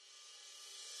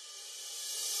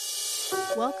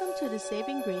Welcome to the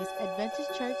Saving Grace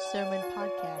Adventist Church Sermon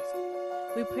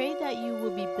Podcast. We pray that you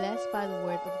will be blessed by the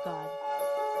Word of God.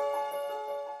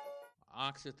 I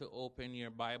ask you to open your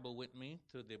Bible with me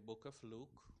to the book of Luke,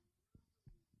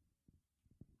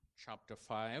 chapter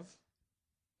 5.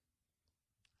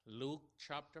 Luke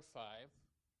chapter 5,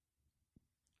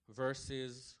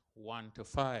 verses 1 to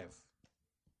 5.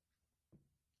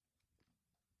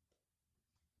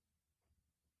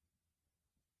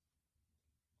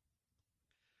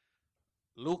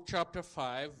 Luke chapter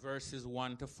 5, verses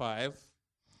 1 to 5.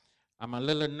 I'm a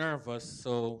little nervous,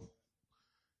 so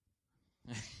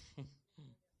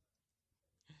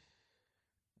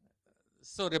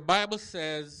so the Bible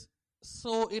says,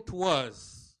 "So it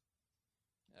was,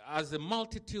 as the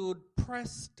multitude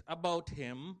pressed about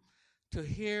him to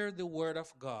hear the word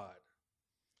of God,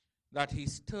 that he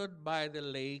stood by the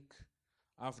lake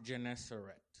of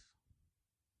Gennesaret,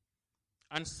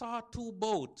 and saw two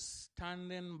boats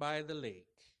standing by the lake.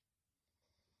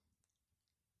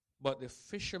 But the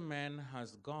fishermen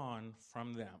has gone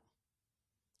from them,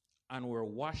 and were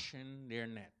washing their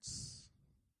nets.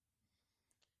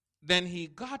 Then he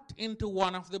got into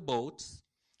one of the boats,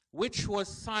 which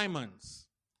was Simon's,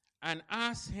 and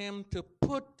asked him to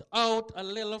put out a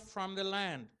little from the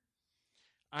land.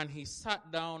 And he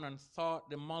sat down and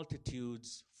taught the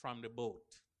multitudes from the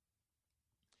boat.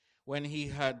 When he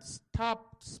had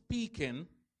stopped speaking,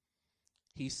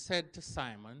 he said to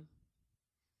Simon,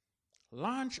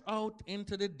 'Launch out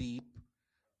into the deep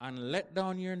and let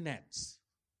down your nets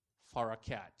for a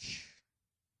catch.'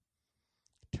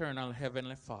 Eternal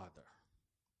Heavenly Father,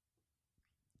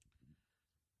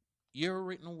 your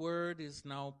written word is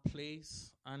now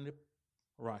placed on the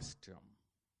rostrum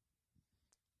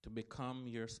to become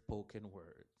your spoken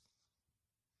word.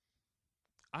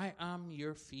 I am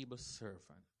your feeble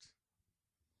servant.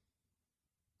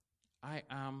 I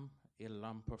am a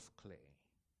lump of clay.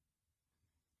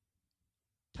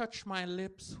 Touch my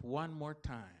lips one more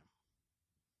time,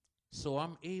 so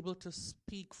I'm able to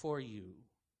speak for you.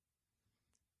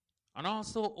 And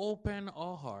also open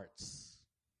our hearts,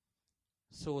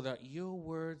 so that your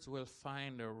words will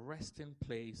find a resting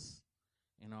place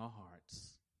in our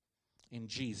hearts. In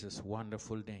Jesus'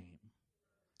 wonderful name,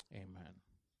 amen.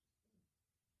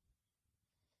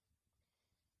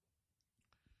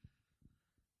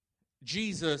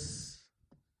 Jesus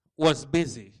was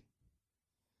busy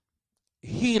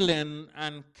healing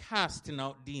and casting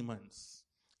out demons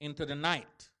into the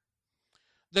night.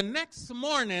 The next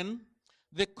morning,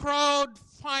 the crowd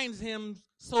finds him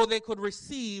so they could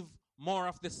receive more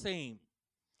of the same.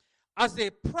 As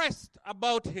they pressed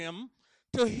about him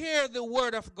to hear the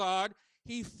word of God,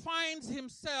 he finds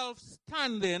himself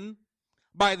standing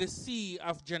by the sea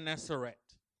of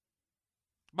Gennesaret,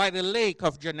 by the lake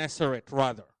of Gennesaret,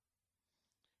 rather.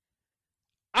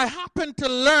 I happened to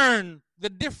learn the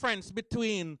difference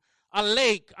between a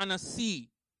lake and a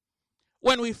sea.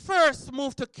 When we first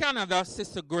moved to Canada,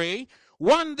 Sister Gray,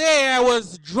 one day I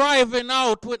was driving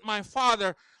out with my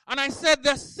father, and I said,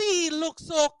 the sea looks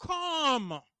so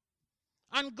calm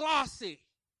and glossy.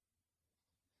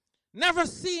 Never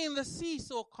seen the sea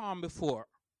so calm before.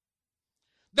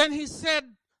 Then he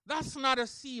said, that's not a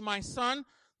sea, my son.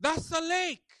 That's a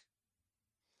lake.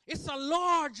 It's a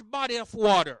large body of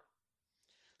water.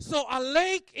 So a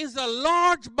lake is a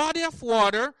large body of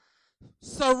water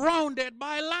surrounded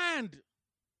by land.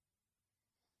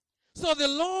 So the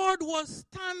Lord was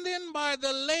standing by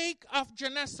the lake of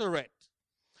Gennesaret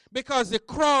because the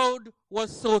crowd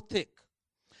was so thick.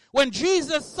 When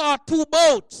Jesus saw two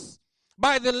boats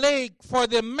by the lake, for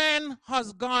the men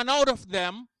has gone out of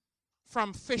them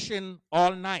from fishing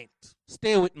all night.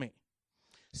 Stay with me.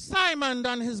 Simon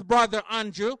and his brother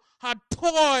Andrew had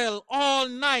toiled all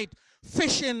night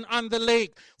fishing on the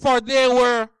lake, for they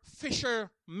were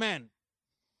fishermen.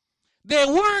 They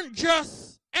weren't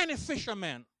just any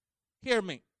fishermen. Hear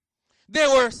me. They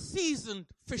were seasoned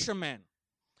fishermen.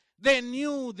 They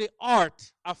knew the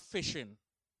art of fishing.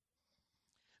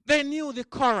 They knew the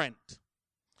current.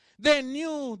 They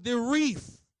knew the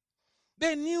reef.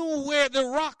 They knew where the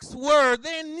rocks were.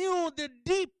 They knew the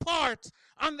deep part,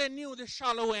 and they knew the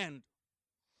shallow end.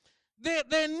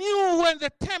 They knew when the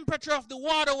temperature of the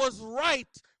water was right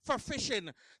for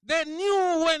fishing. They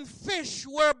knew when fish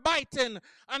were biting,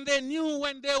 and they knew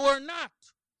when they were not.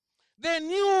 They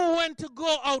knew when to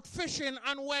go out fishing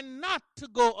and when not to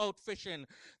go out fishing.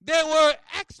 They were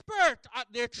expert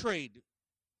at their trade.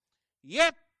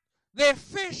 Yet they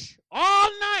fished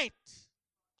all night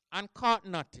and caught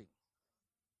nothing.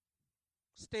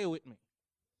 Stay with me.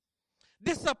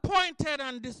 Disappointed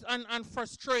and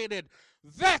frustrated,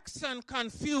 vexed and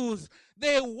confused,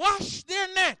 they washed their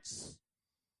nets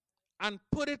and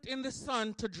put it in the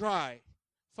sun to dry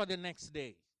for the next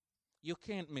day. You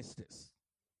can't miss this.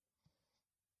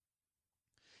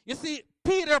 You see,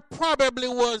 Peter probably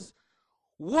was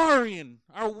worrying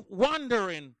or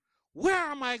wondering, where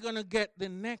am I going to get the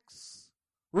next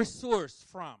resource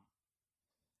from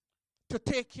to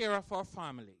take care of our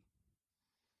family,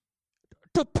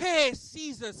 to pay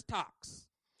Caesar's tax,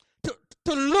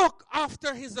 to look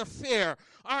after his affair?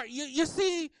 You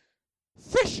see,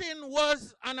 fishing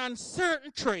was an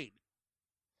uncertain trade.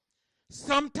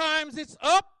 Sometimes it's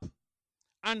up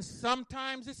and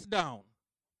sometimes it's down.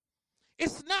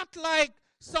 It's not like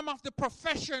some of the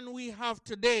profession we have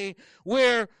today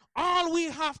where all we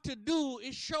have to do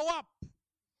is show up.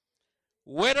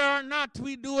 Whether or not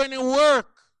we do any work,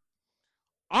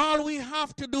 all we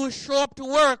have to do is show up to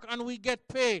work and we get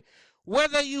paid.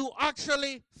 Whether you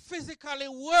actually physically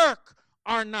work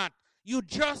or not, you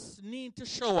just need to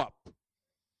show up.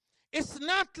 It's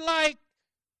not like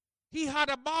he had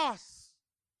a boss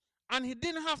and he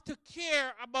didn't have to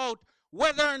care about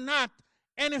whether or not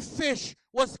any fish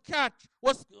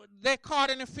they caught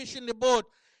any fish in the boat.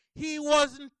 He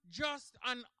wasn't just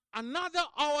another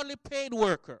hourly paid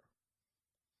worker.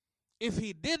 If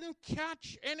he didn't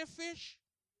catch any fish,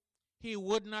 he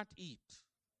would not eat.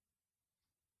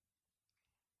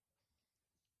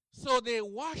 So they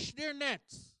washed their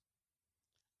nets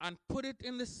and put it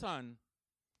in the sun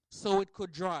so it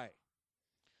could dry.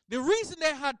 The reason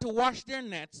they had to wash their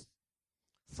nets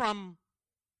from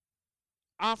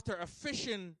after a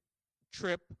fishing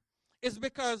trip is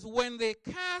because when they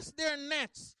cast their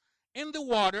nets in the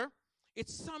water, it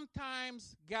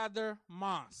sometimes gather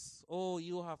moss. Oh,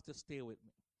 you have to stay with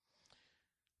me.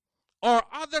 Or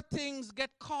other things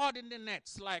get caught in the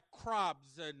nets like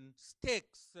crabs and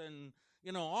sticks and,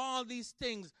 all these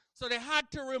things. So they had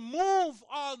to remove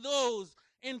all those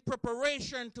in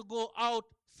preparation to go out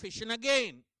fishing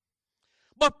again.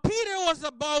 But Peter was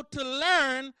about to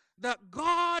learn that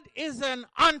God is an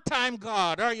on-time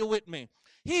God. Are you with me?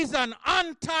 He's an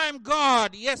on-time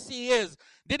God. Yes, he is.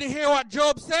 Did you hear what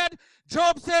Job said?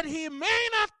 Job said he may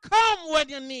not come when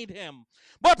you need him,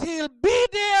 but he'll be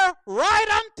there right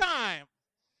on time.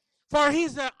 For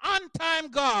he's an on-time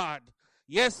God.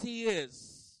 Yes, he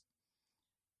is.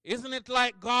 Isn't it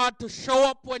like God to show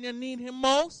up when you need him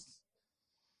most?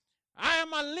 I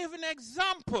am a living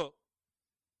example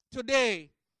today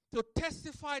to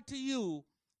testify to you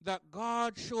that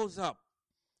God shows up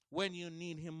when you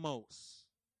need him most.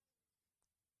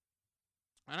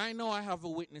 And I know I have a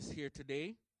witness here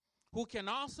today who can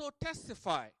also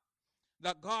testify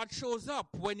that God shows up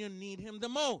when you need him the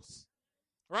most.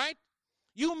 Right?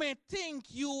 You may think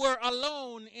you were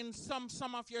alone in some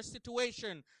of your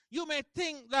situation. You may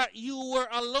think that you were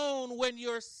alone when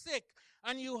you're sick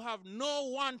and you have no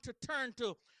one to turn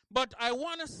to. But I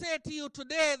want to say to you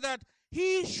today that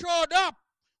he showed up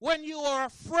when you were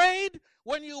afraid,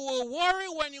 when you were worried,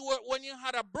 when you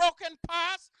had a broken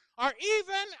past, or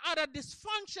even at a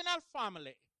dysfunctional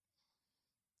family.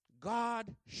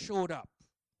 God showed up.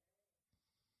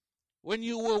 When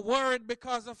you were worried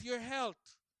because of your health,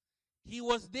 he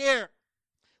was there.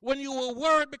 When you were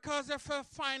worried because of your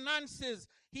finances,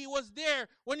 he was there.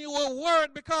 When you were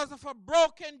worried because of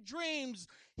broken dreams,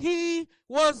 he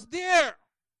was there.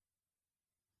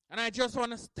 And I just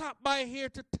want to stop by here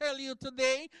to tell you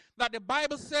today that the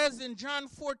Bible says in John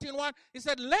 14:1, it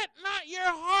said, let not your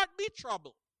heart be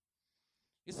troubled.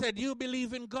 He said, you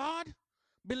believe in God,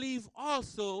 believe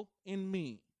also in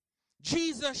me.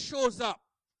 Jesus shows up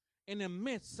in the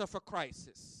midst of a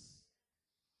crisis.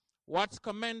 What's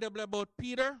commendable about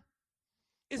Peter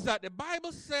is that the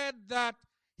Bible said that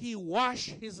he washed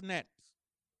his net.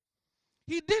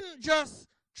 He didn't just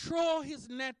throw his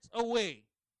net away.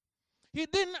 He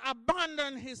didn't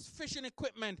abandon his fishing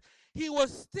equipment. He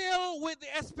was still with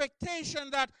the expectation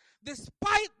that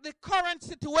despite the current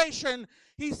situation,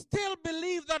 he still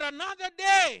believed that another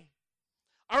day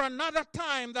or another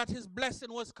time that his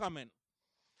blessing was coming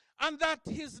and that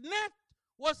his net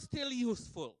was still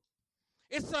useful.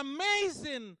 It's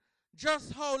amazing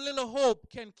just how little hope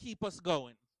can keep us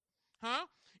going.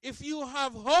 If you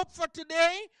have hope for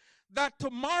today, that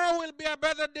tomorrow will be a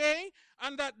better day,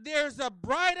 and that there's a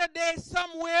brighter day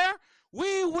somewhere,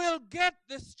 we will get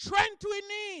the strength we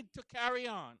need to carry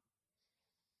on.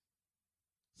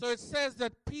 So it says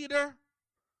that Peter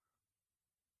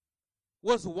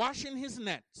was washing his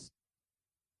nets.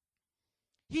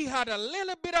 He had a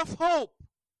little bit of hope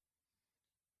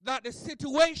that the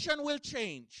situation will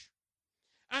change.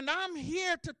 And I'm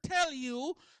here to tell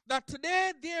you that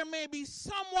today there may be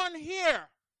someone here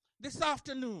this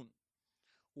afternoon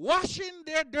washing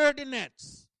their dirty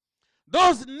nets,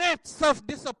 those nets of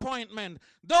disappointment,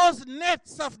 those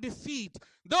nets of defeat,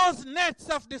 those nets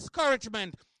of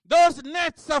discouragement, those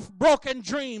nets of broken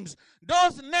dreams,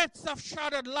 those nets of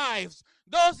shattered lives,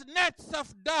 those nets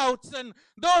of doubts, and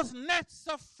those nets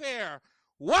of fear.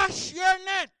 Wash your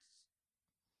nets.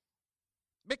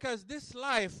 Because this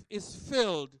life is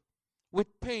filled with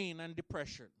pain and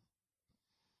depression,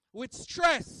 with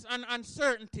stress and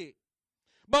uncertainty.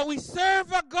 But we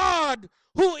serve a God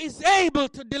who is able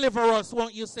to deliver us,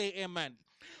 won't you say amen?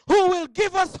 Who will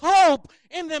give us hope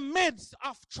in the midst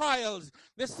of trials.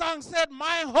 The song said,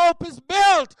 my hope is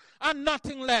built on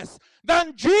nothing less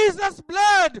than Jesus'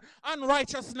 blood and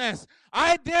righteousness.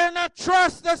 I dare not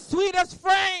trust the sweetest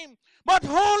frame, but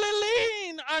wholly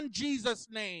lean on Jesus'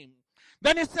 name.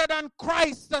 Then he said, on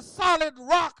Christ, the solid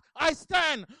rock I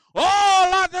stand.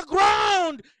 All other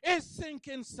ground is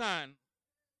sinking sand.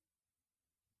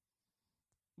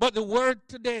 But the word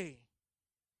today,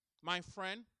 my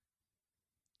friend,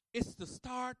 is to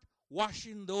start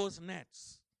washing those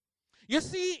nets. You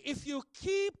see, if you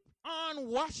keep on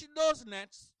washing those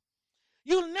nets,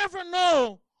 you'll never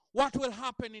know what will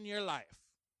happen in your life.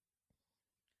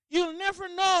 You'll never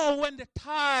know when the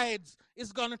tides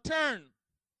is going to turn.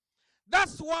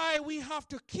 That's why we have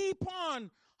to keep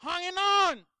on hanging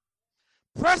on,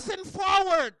 pressing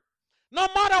forward. No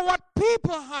matter what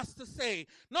people has to say,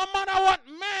 no matter what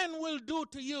man will do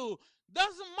to you,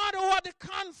 doesn't matter what the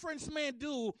conference may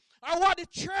do, or what the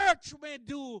church may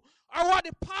do, or what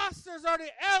the pastors or the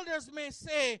elders may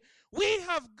say, we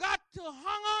have got to hang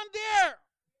on there.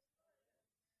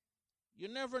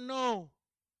 You never know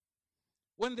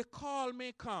when the call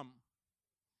may come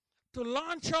to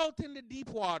launch out in the deep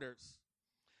waters.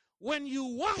 When you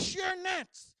wash your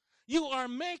nets, you are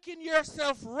making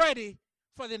yourself ready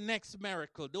for the next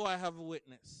miracle. Do I have a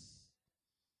witness?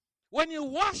 When you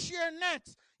wash your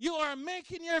nets, you are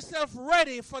making yourself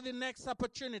ready for the next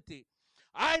opportunity.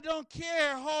 I don't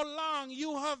care how long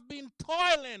you have been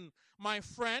toiling, my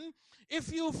friend.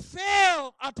 If you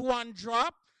fail at one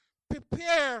drop,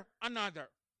 prepare another.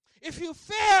 If you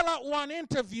fail at one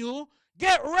interview,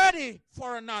 get ready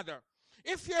for another.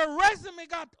 If your resume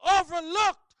got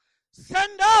overlooked,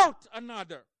 send out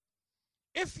another.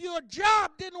 If your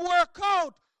job didn't work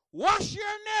out, wash your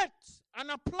nets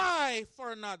and apply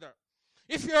for another.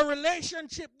 If your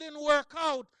relationship didn't work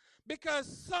out because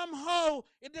somehow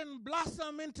it didn't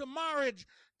blossom into marriage,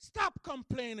 stop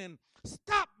complaining.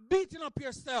 Stop beating up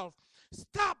yourself.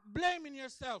 Stop blaming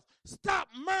yourself. Stop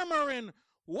murmuring.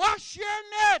 Wash your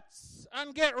nets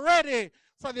and get ready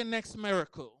for the next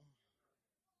miracle.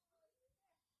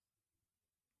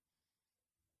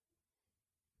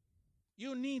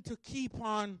 You need to keep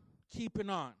on keeping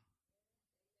on.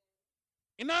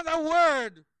 In other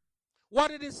words, what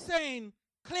it is saying,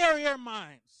 clear your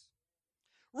minds.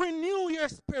 Renew your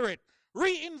spirit.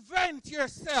 Reinvent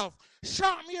yourself.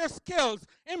 Sharpen your skills.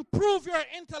 Improve your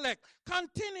intellect.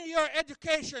 Continue your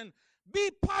education. Be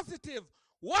positive.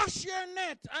 Wash your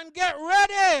net and get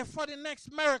ready for the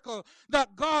next miracle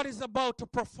that God is about to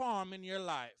perform in your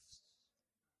lives.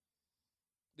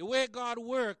 The way God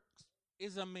works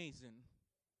is amazing.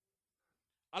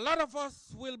 A lot of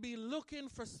us will be looking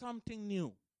for something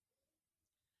new.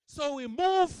 So we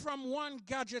move from one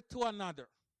gadget to another.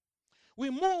 We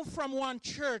move from one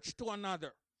church to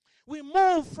another. We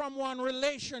move from one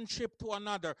relationship to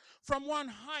another, from one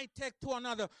high tech to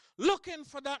another, looking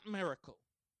for that miracle.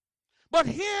 But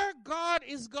here God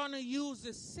is going to use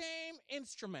the same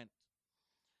instrument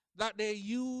that they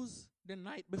used the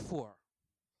night before.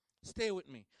 Stay with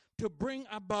me. To bring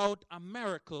about a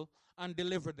miracle and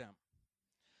deliver them.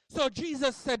 So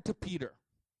Jesus said to Peter,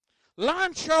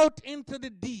 launch out into the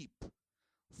deep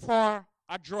for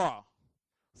a draw,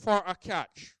 for a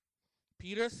catch.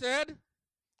 Peter said,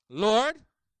 Lord,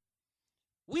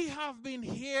 we have been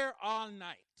here all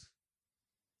night.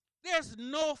 There's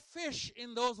no fish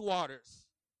in those waters.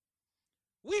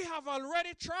 We have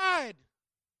already tried.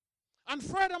 And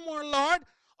furthermore, Lord,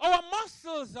 our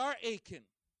muscles are aching.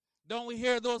 Don't we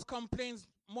hear those complaints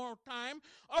more time?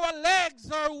 Our legs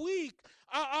are weak.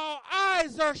 Our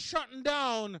eyes are shutting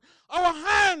down. Our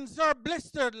hands are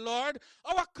blistered, Lord.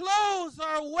 Our clothes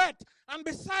are wet. And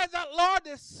besides that, Lord,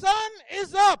 the sun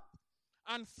is up.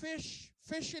 And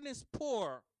fishing is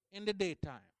poor in the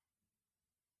daytime.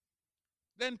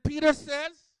 Then Peter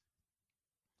says,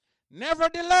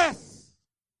 nevertheless,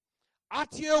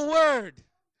 at your word,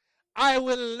 I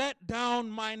will let down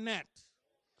my net.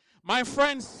 My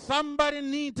friends, somebody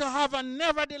need to have a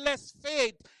nevertheless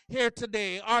faith here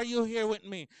today. Are you here with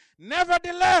me?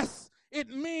 Nevertheless, it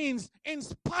means in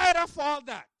spite of all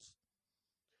that.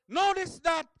 Notice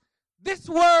that This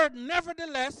word,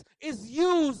 nevertheless, is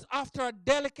used after a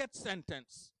delicate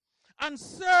sentence and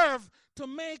serve to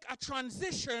make a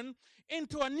transition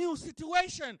into a new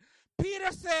situation.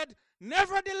 Peter said,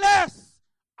 nevertheless,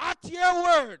 at your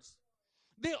words.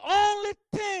 The only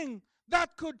thing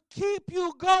that could keep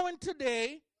you going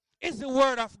today is the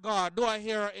word of God. Do I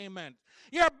hear an amen?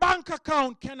 Your bank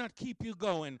account cannot keep you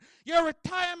going. Your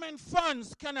retirement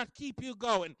funds cannot keep you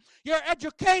going. Your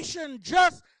education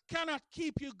just cannot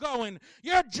keep you going.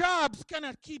 Your jobs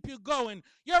cannot keep you going.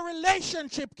 Your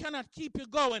relationship cannot keep you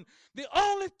going. The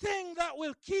only thing that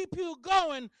will keep you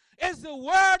going is the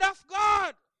word of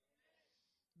God.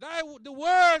 The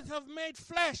words have made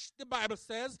flesh, the Bible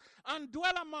says, and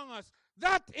dwell among us.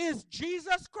 That is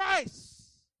Jesus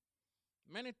Christ.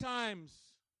 Many times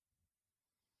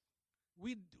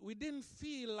we didn't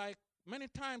feel like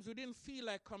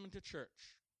coming to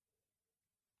church.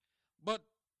 But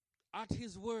at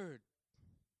his word,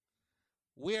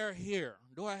 we are here.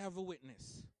 Do I have a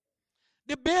witness?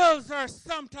 The bills are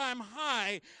sometimes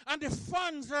high and the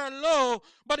funds are low,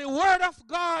 but the word of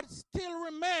God still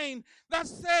remains that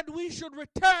said we should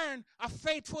return a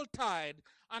faithful tithe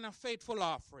and a faithful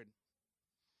offering.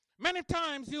 Many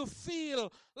times you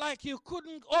feel like you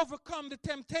couldn't overcome the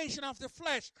temptation of the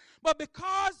flesh, but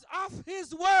because of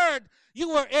his word, you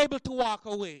were able to walk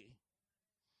away.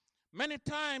 Many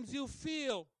times you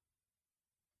feel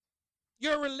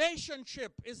your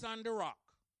relationship is on the rock.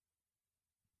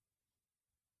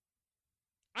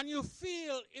 And you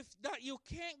feel that you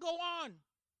can't go on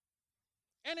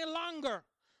any longer.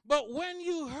 But when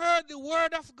you heard the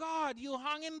word of God, you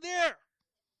hung in there.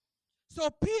 So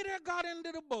Peter got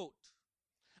into the boat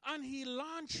and he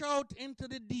launched out into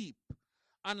the deep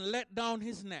and let down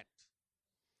his net.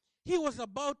 He was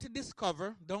about to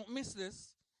discover, don't miss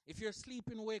this, if you're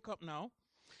sleeping, wake up now.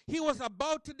 He was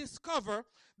about to discover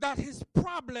that his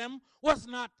problem was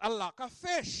not a lack of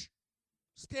fish.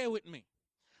 Stay with me.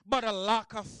 But a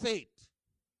lack of faith.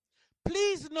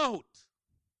 Please note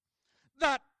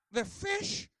that the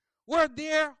fish were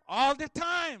there all the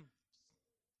time.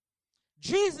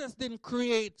 Jesus didn't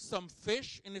create some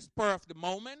fish in the spur of the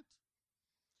moment.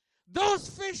 Those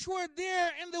fish were there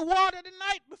in the water the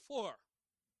night before.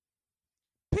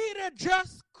 Peter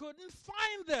just couldn't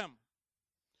find them.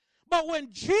 But when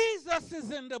Jesus is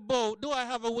in the boat, do I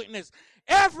have a witness?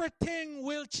 Everything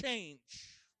will change.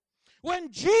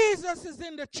 When Jesus is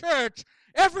in the church,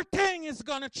 everything is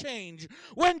going to change.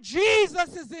 When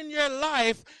Jesus is in your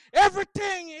life,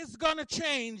 everything is going to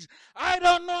change. I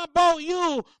don't know about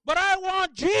you, but I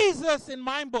want Jesus in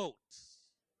my boat.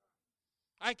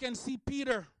 I can see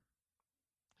Peter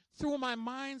through my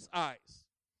mind's eyes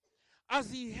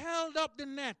as he held up the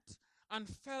net and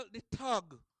felt the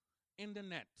tug in the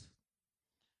net.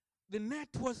 The net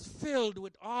was filled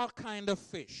with all kinds of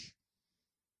fish.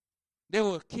 There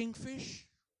were kingfish,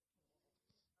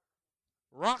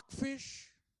 rockfish,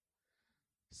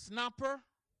 snapper,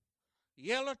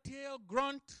 yellowtail,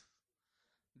 grunt,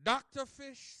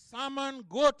 doctorfish, salmon,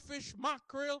 goatfish,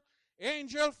 mackerel,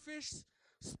 angelfish,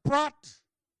 sprat,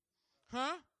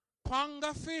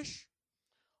 panga fish.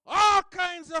 All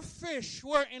kinds of fish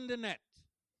were in the net.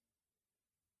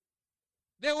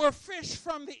 There were fish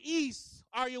from the east,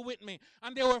 are you with me?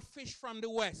 And there were fish from the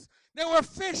west. There were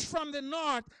fish from the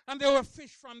north, and there were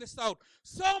fish from the south.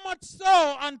 So much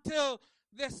so until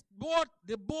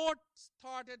the boat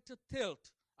started to tilt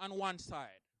on one side.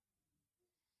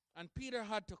 And Peter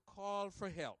had to call for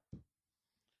help,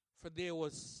 for there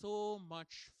was so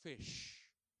much fish.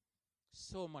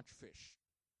 So much fish.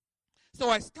 So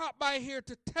I stopped by here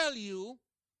to tell you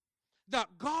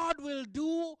that God will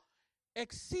do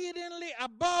exceedingly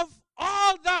above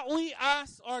all that we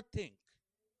ask or think.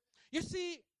 You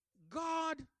see,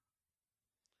 God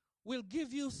will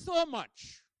give you so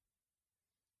much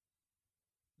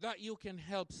that you can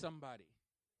help somebody.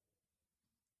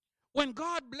 When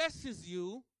God blesses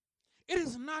you, it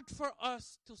is not for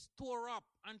us to store up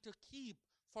and to keep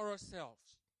for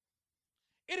ourselves.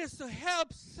 It is to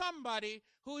help somebody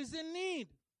who is in need.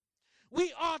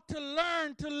 We ought to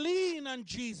learn to lean on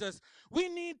Jesus. We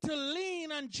need to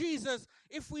lean on Jesus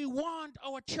if we want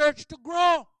our church to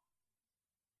grow.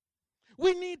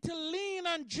 We need to lean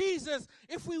on Jesus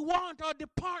if we want our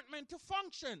department to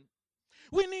function.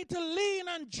 We need to lean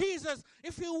on Jesus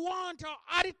if we want our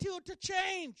attitude to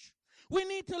change. We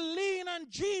need to lean on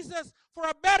Jesus for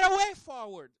a better way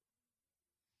forward.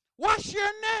 Wash your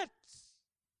nets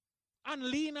and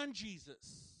lean on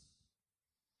Jesus.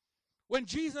 When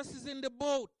Jesus is in the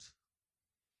boat,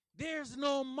 there's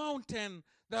no mountain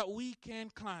that we can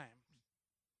climb.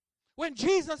 When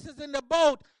Jesus is in the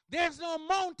boat, there's no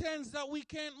mountains that we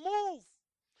can't move.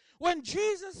 When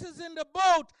Jesus is in the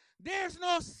boat, there's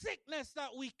no sickness that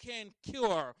we can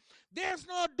cure. There's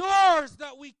no doors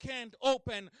that we can't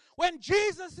open. When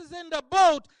Jesus is in the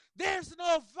boat, there's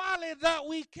no valley that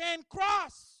we can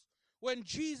cross. When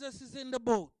Jesus is in the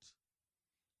boat,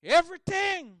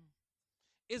 everything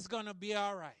is going to be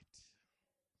all right.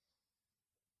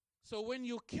 So when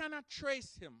you cannot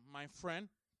trace him, my friend,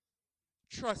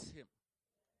 trust him.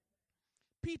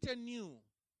 Peter knew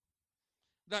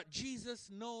that Jesus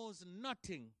knows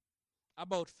nothing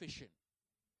about fishing.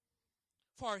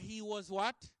 For he was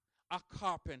what? A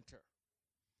carpenter.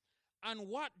 And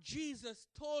what Jesus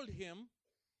told him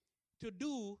to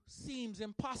do seems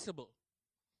impossible.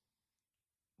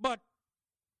 But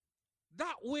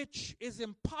that which is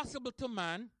impossible to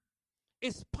man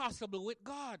is possible with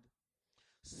God.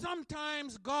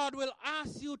 Sometimes God will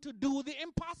ask you to do the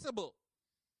impossible.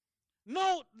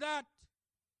 Note that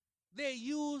they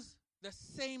use the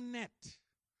same net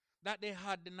that they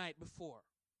had the night before.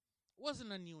 It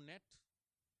wasn't a new net.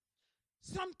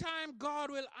 Sometimes God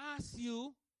will ask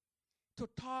you to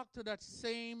talk to that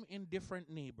same indifferent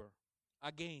neighbor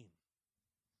again.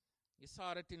 You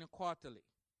saw that in a quarterly.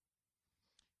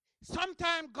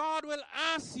 Sometimes God will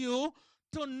ask you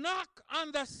to knock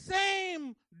on the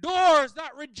same doors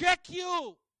that reject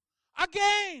you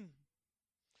again.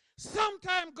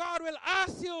 Sometimes God will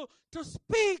ask you to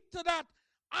speak to that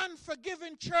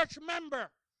unforgiving church member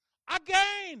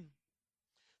again.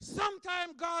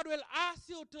 Sometimes God will ask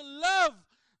you to love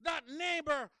that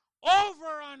neighbor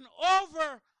over and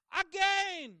over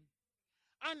again.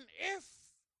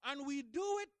 And we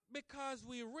do it because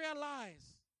we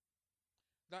realize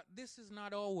that this is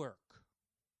not our work,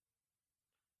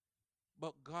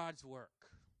 but God's work.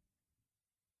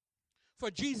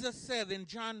 For Jesus said in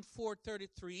John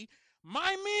 4:33,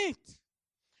 my meat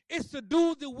is to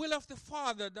do the will of the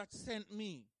Father that sent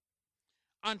me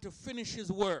and to finish his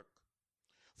work.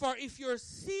 For if you're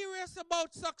serious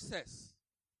about success,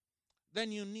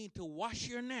 then you need to wash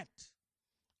your net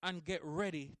and get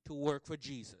ready to work for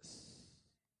Jesus.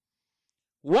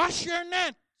 Wash your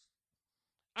net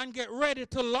and get ready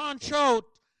to launch out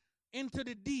into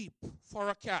the deep for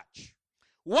a catch.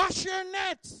 Wash your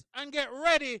nets and get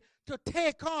ready to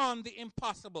take on the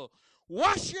impossible.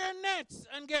 Wash your nets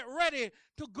and get ready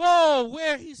to go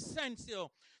where he sends you.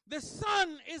 The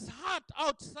sun is hot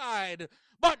outside,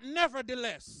 but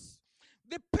nevertheless.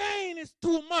 The pain is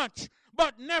too much,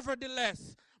 but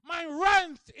nevertheless. My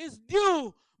rent is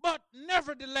due, but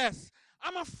nevertheless.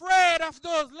 I'm afraid of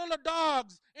those little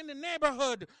dogs in the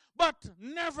neighborhood, but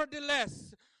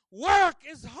nevertheless. Work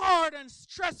is hard and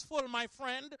stressful, my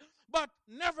friend, but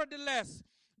nevertheless.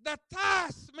 The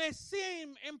task may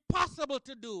seem impossible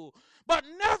to do, but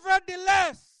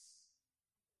nevertheless.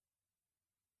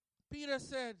 Peter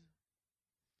said,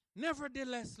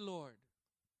 nevertheless, Lord,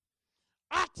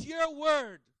 at your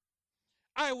word,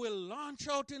 I will launch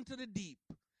out into the deep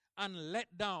and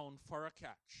let down for a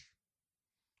catch.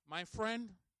 My friend,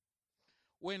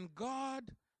 when God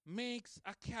makes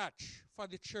a catch for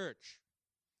the church,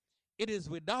 it is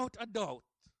without a doubt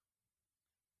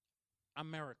a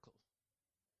miracle.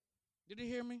 Did you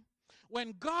hear me?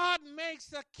 When God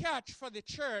makes a catch for the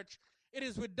church, it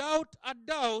is without a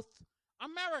doubt a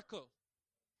miracle.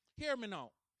 Hear me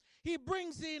now. He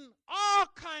brings in all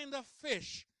kinds of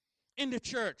fish in the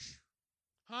church.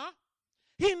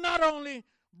 He not only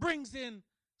brings in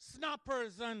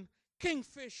snappers and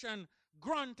kingfish and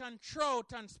grunt and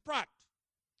trout and sprat.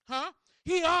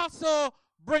 He also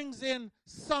brings in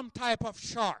some type of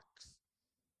sharks.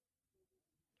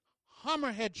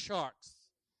 Hammerhead sharks.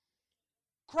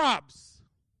 Crabs.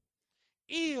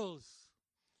 Eels.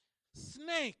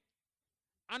 Snake.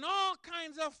 And all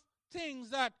kinds of things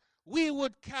that we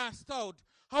would cast out.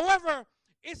 However,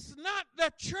 it's not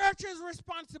the church's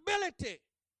responsibility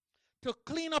to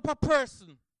clean up a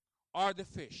person or the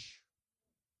fish.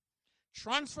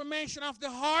 Transformation of the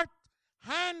heart,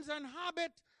 hands, and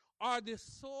habit are the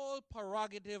sole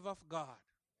prerogative of God.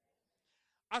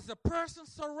 As a person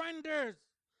surrenders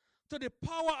to the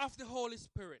power of the Holy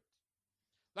Spirit.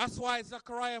 That's why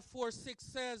Zechariah 4:6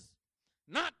 says,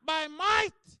 not by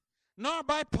might nor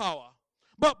by power,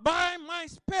 but by my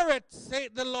spirit,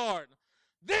 saith the Lord.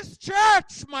 This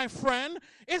church, my friend,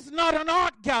 is not an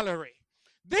art gallery.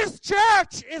 This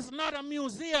church is not a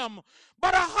museum,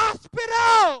 but a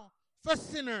hospital for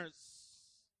sinners.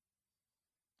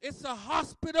 It's a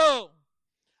hospital.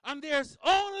 And there's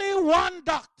only one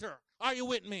doctor. Are you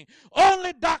with me?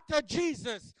 Only Dr.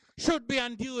 Jesus should be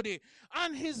on duty.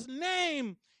 And his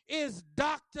name is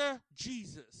Dr.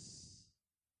 Jesus.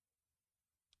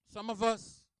 Some of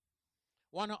us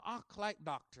want to act like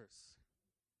doctors.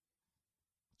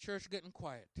 Church getting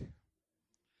quiet.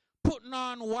 Putting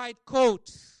on white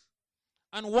coats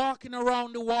and walking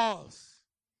around the walls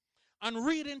and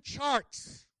reading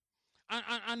charts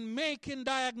and making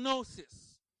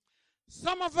diagnosis.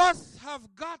 Some of us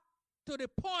have got to the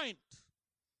point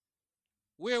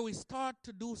where we start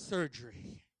to do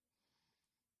surgery.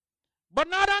 But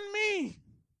not on me.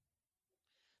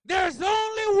 There's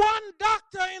only one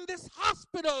doctor in this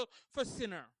hospital for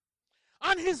sinner,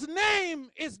 and his name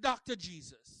is Dr.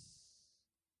 Jesus.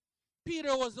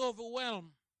 Peter was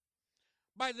overwhelmed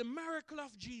by the miracle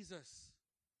of Jesus.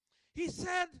 He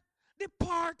said,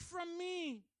 "Depart from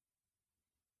me."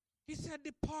 He said,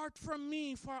 "Depart from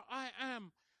me, for I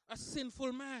am a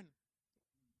sinful man."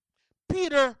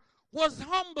 Peter was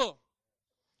humble,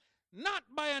 not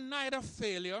by a night of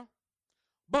failure,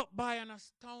 but by an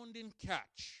astounding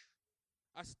catch,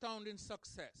 astounding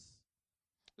success.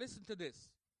 Listen to this.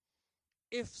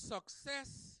 If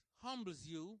success humbles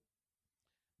you,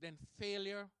 then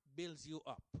failure builds you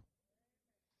up.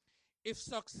 If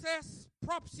success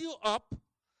props you up,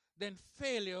 then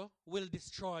failure will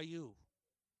destroy you.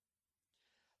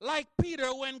 Like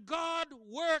Peter, when God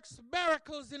works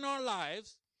miracles in our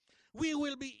lives, we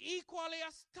will be equally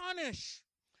astonished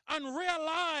and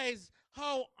realize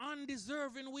how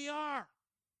undeserving we are.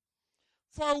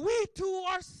 For we too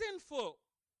are sinful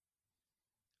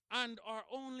and are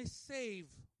only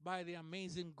saved by the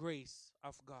amazing grace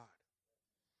of God.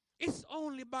 It's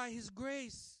only by His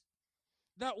grace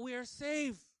that we are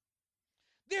saved.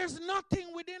 There's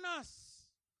nothing within us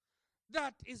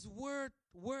that is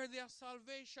worthy of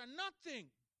salvation.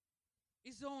 Nothing.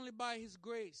 It's only by His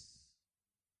grace.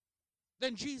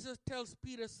 Then Jesus tells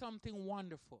Peter something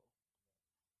wonderful.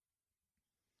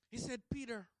 He said,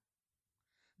 "Peter,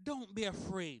 don't be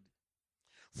afraid.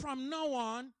 From now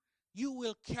on, you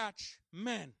will catch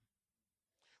men."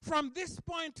 From this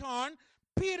point on,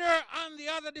 Peter and the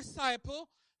other disciple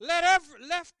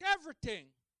left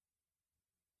everything,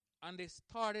 and they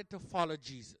started to follow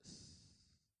Jesus.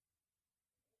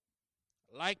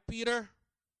 Like Peter,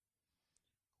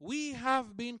 we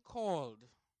have been called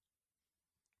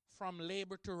from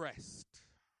labor to rest.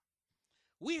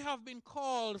 We have been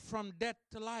called from death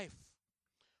to life,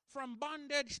 from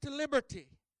bondage to liberty,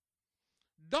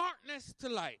 darkness to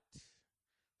light,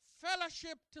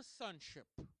 fellowship to sonship,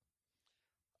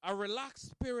 a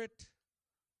relaxed spirit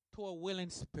to a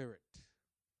willing spirit.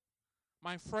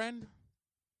 My friend,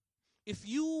 if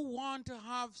you want to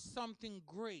have something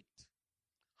great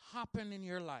happen in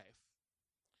your life,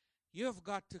 you've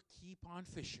got to keep on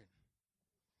fishing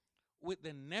with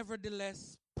the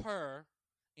nevertheless purr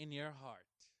in your heart.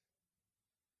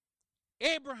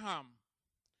 Abraham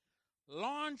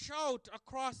launched out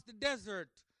across the desert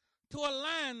to a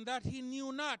land that he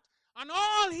knew not, and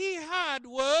all he had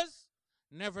was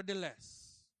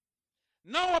nevertheless.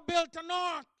 Noah built an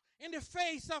ark in the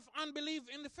face of unbelief,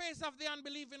 in the face of the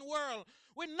unbelieving world,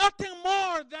 with nothing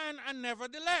more than a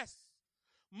nevertheless.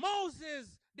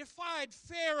 Moses defied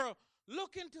Pharaoh,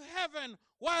 looking to heaven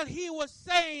while he was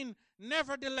saying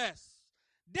nevertheless.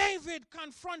 David,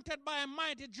 confronted by a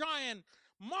mighty giant,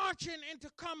 marching into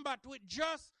combat with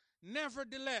just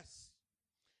nevertheless.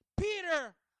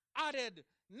 Peter added,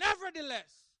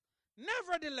 nevertheless,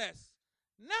 nevertheless,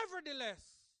 nevertheless,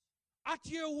 at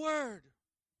your word,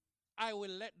 I will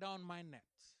let down my net.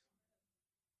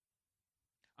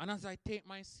 And as I take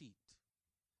my seat,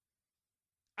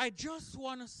 I just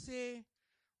want to say,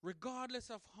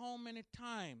 regardless of how many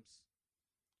times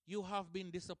you have been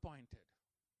disappointed,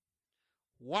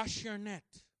 wash your net.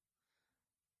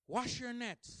 Wash your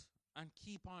nets and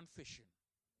keep on fishing.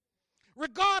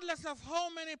 Regardless of how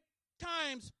many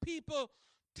times people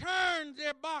turn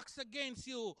their backs against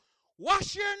you,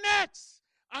 wash your nets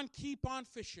and keep on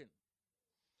fishing.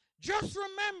 Just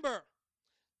remember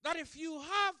that if you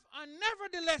have a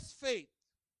nevertheless faith,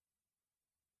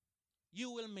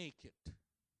 you will make it.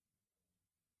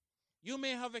 You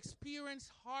may have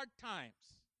experienced hard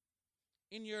times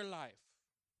in your life.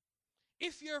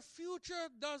 If your future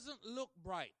doesn't look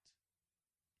bright,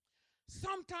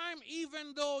 sometime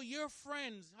even though your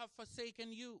friends have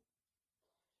forsaken you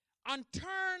and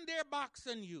turned their backs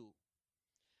on you,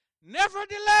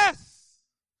 nevertheless,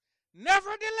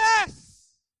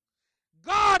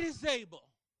 God is able.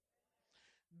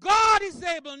 God is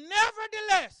able.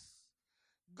 Nevertheless,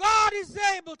 God is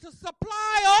able to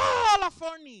supply all of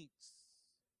our needs.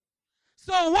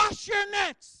 So wash your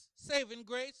nets, Saving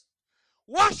Grace.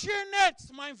 Wash your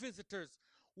nets, my visitors.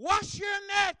 Wash your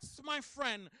nets, my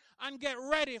friend, and get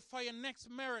ready for your next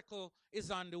miracle is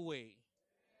on the way.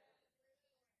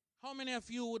 How many of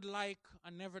you would like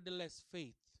a nevertheless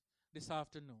faith this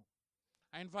afternoon?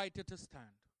 I invite you to stand.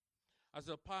 as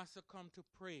the pastor come to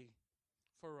pray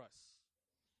for us.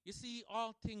 You see,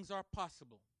 all things are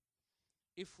possible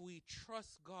if we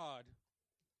trust God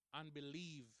and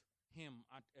believe him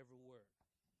at every word.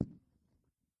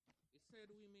 It said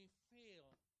we may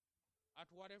fail at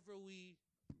whatever we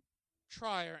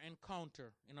try or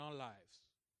encounter in our lives.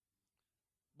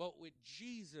 But with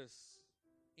Jesus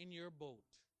in your boat,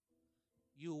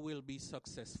 you will be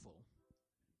successful.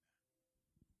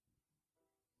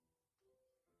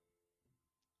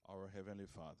 Our Heavenly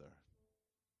Father,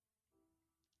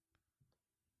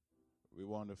 we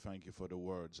want to thank you for the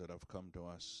words that have come to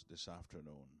us this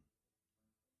afternoon.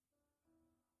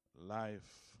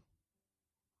 Life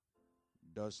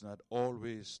does not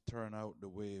always turn out the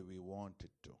way we want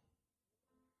it to.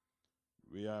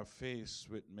 We are faced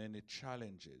with many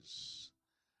challenges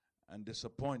and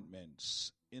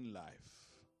disappointments in life.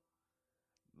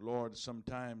 Lord,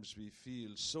 sometimes we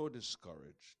feel so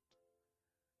discouraged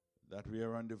that we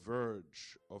are on the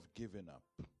verge of giving up.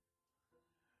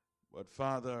 But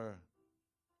Father,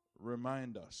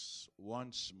 remind us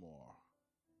once more,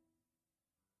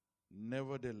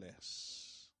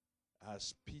 nevertheless,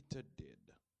 as Peter did,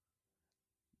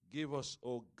 give us,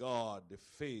 O God, the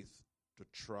faith to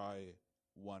try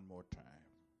one more time.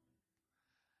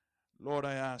 Lord,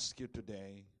 I ask you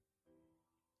today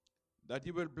that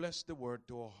you will bless the word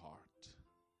to our heart.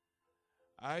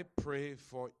 I pray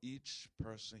for each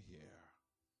person here.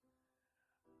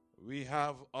 We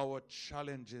have our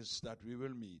challenges that we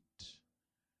will meet,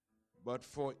 but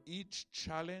for each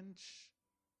challenge,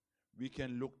 we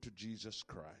can look to Jesus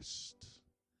Christ.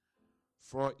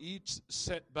 For each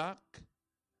setback,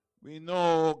 we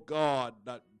know, God,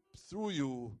 that through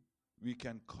you, we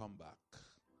can come back.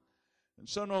 And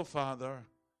so now, Father,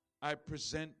 I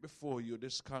present before you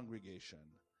this congregation.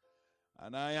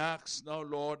 And I ask now,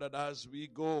 Lord, that as we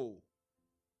go,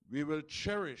 we will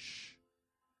cherish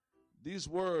these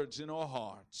words in our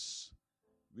hearts.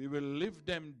 We will live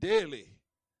them daily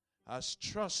as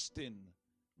trusting,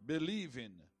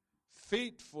 believing,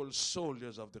 faithful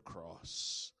soldiers of the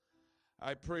cross.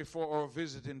 I pray for our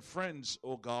visiting friends,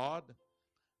 O God.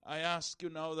 I ask you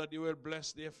now that you will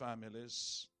bless their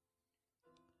families.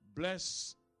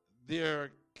 Bless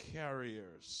their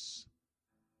careers.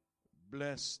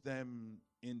 Bless them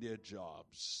in their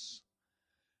jobs.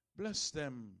 Bless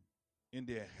them in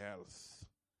their health.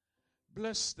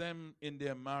 Bless them in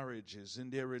their marriages, in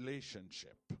their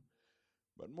relationship.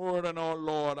 But more than all,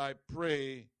 Lord, I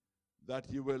pray that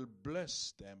you will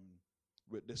bless them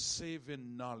with the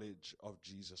saving knowledge of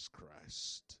Jesus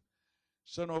Christ.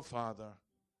 So now, Father,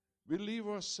 we leave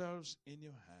ourselves in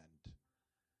your hand,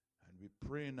 and we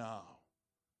pray now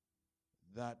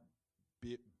that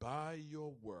by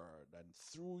your word and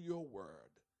through your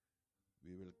word,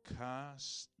 we will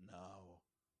cast now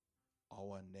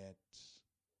our net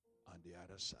on the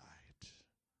other side.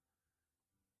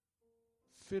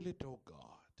 Fill it, oh God.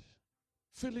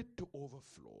 Fill it to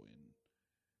overflowing.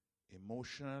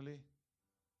 Emotionally,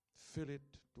 fill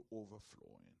it to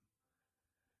overflowing.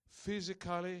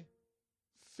 Physically,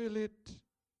 fill it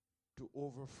to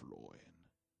overflowing.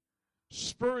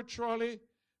 Spiritually,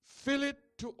 fill it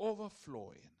to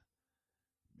overflowing.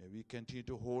 May we continue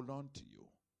to hold on to you,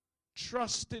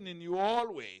 trusting in you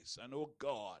always. And oh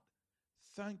God,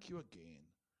 thank you again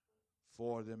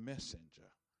for the messenger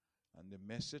and the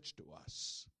message to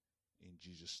us. In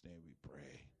Jesus' name we pray.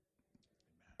 Amen.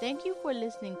 Thank you for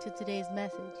listening to today's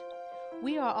message.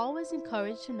 We are always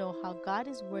encouraged to know how God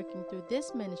is working through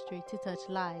this ministry to touch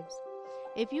lives.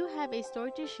 If you have a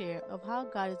story to share of how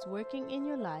God is working in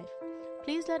your life,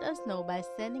 please let us know by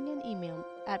sending an email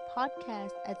at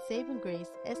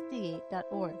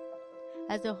podcast@savinggracesda.org.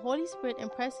 As the Holy Spirit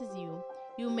impresses you,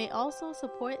 you may also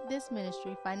support this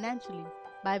ministry financially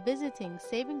by visiting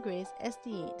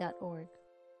savinggracesda.org.